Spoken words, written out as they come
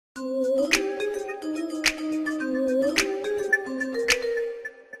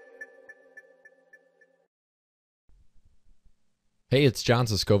Hey, it's John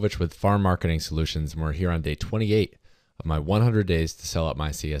Soskovich with Farm Marketing Solutions, and we're here on day 28 of my 100 days to sell out my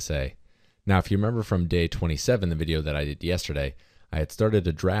CSA. Now, if you remember from day 27, the video that I did yesterday, I had started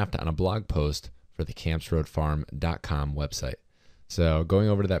a draft on a blog post for the campsroadfarm.com website. So going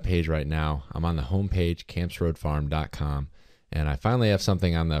over to that page right now, I'm on the homepage, campsroadfarm.com, and I finally have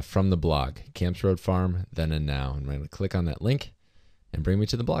something on the from the blog, Camps Road Farm, then and now. I'm going to click on that link and bring me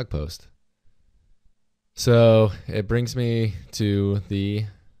to the blog post. So it brings me to the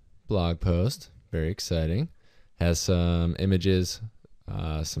blog post. Very exciting. Has some images,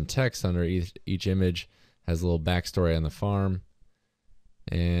 some text under each image. Has a little backstory on the farm.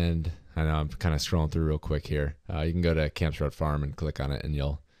 And I know I'm kind of scrolling through real quick here. You can go to Camps Road Farm and click on it, and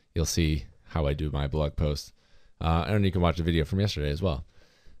you'll see how I do my blog posts. And you can watch the video from yesterday as well.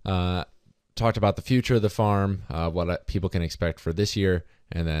 Talked about the future of the farm, what people can expect for this year,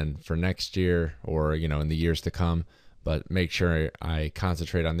 and then for next year, or in the years to come. But make sure I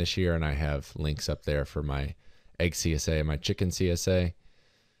concentrate on this year, and I have links up there for my egg CSA and my chicken CSA.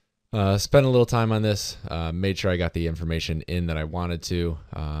 Spent a little time on this, made sure I got the information in that I wanted to.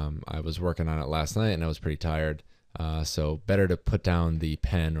 I was working on it last night and I was pretty tired, so better to put down the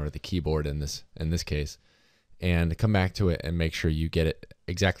pen or the keyboard in this case and come back to it and make sure you get it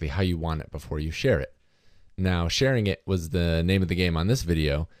exactly how you want it before you share it. Now, sharing it was the name of the game on this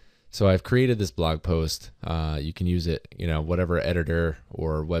video, so I've created this blog post. You can use it, whatever editor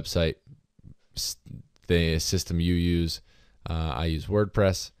or website the system you use. I use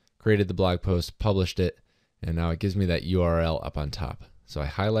WordPress. Created the blog post, published it, and now it gives me that URL up on top. So I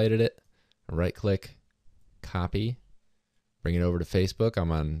highlighted it, right click, copy, bring it over to Facebook.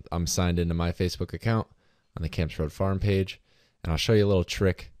 I'm signed into my Facebook account on the Camps Road Farm page, and I'll show you a little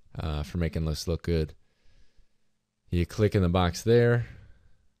trick for making this look good. You click in the box there.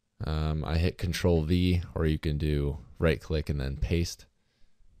 I hit Control V, or you can do right click and then paste,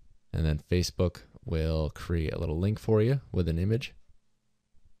 and then Facebook will create a little link for you with an image.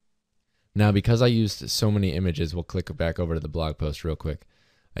 Now, because I used so many images, we'll click back over to the blog post real quick.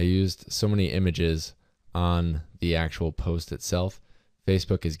 I used so many images on the actual post itself.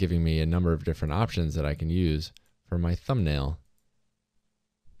 Facebook is giving me a number of different options that I can use for my thumbnail.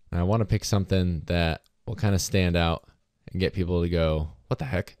 Now, I want to pick something that will kind of stand out and get people to go, what the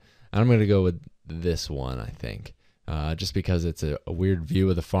heck? And I'm going to go with this one, I think. Just because it's a weird view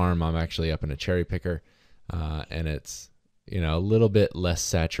of the farm. I'm actually up in a cherry picker, and it's a little bit less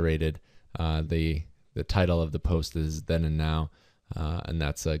saturated. The title of the post is Then and Now, and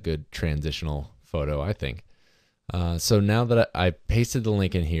that's a good transitional photo, I think. So now that I pasted the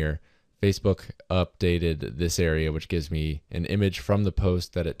link in here, Facebook updated this area, which gives me an image from the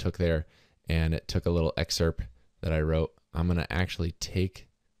post that it took there, and it took a little excerpt that I wrote. I'm going to actually take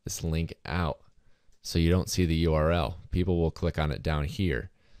this link out so you don't see the URL. People will click on it down here,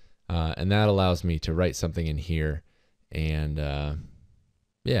 and that allows me to write something in here and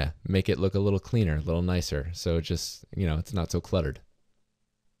make it look a little cleaner, a little nicer. So just, it's not so cluttered.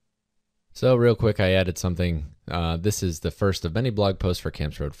 So real quick, I added something. This is the first of many blog posts for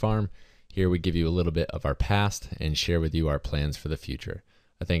Camps Road Farm. Here we give you a little bit of our past and share with you our plans for the future.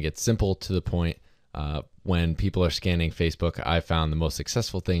 I think it's simple, to the point. When people are scanning Facebook, I found the most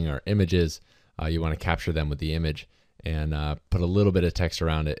successful thing are images. You want to capture them with the image and put a little bit of text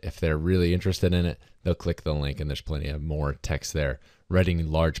around it. If they're really interested in it, they'll click the link, and there's plenty of more text there.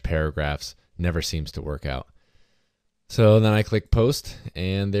 Writing large paragraphs never seems to work out. So then I click post,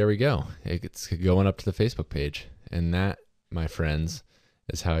 and there we go. It's going up to the Facebook page. And that, my friends,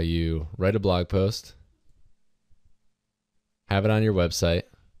 is how you write a blog post, have it on your website,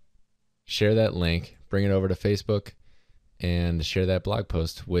 share that link, bring it over to Facebook, and share that blog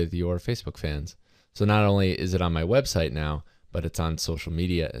post with your Facebook fans. So not only is it on my website now, but it's on social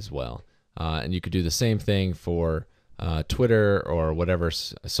media as well. And you could do the same thing for Twitter or whatever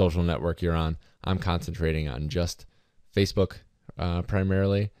social network you're on. I'm concentrating on just Facebook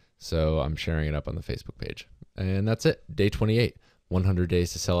primarily, so I'm sharing it up on the Facebook page. And that's it. Day 28, 100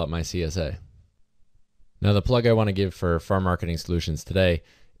 days to sell out my CSA. Now, the plug I want to give for Farm Marketing Solutions today,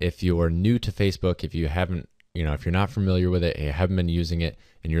 if you are new to Facebook, if you haven't, if you're not familiar with it, you haven't been using it,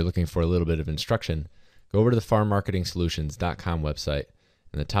 and you're looking for a little bit of instruction, go over to the farmmarketingsolutions.com website.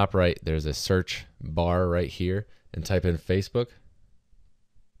 In the top right, there's a search bar right here, and type in Facebook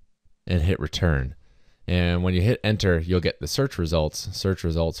and hit return. And when you hit enter, you'll get the search results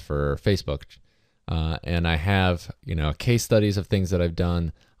for Facebook. And I have, case studies of things that I've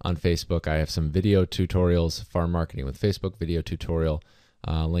done on Facebook. I have some video tutorials, farm marketing with Facebook video tutorial,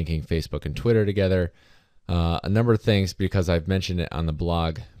 linking Facebook and Twitter together. A number of things, because I've mentioned it on the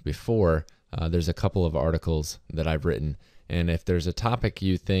blog before. There's a couple of articles that I've written, And if there's a topic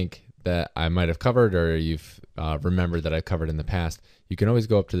you think that I might have covered, or you've remembered that I've covered in the past, you can always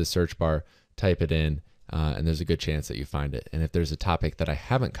go up to the search bar, type it in, and there's a good chance that you find it. And if there's a topic that I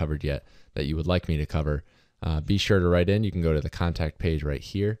haven't covered yet that you would like me to cover, be sure to write in. You can go to the contact page right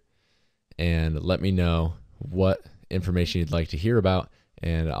here and let me know what information you'd like to hear about,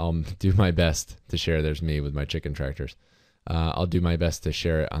 and I'll do my best to share. There's me with my chicken tractors. I'll do my best to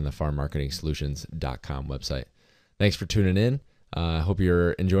share it on the farmmarketingsolutions.com website. Thanks for tuning in. I hope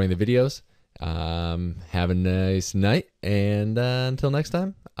you're enjoying the videos. Have a nice night, and until next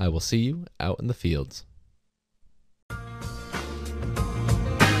time, I will see you out in the fields.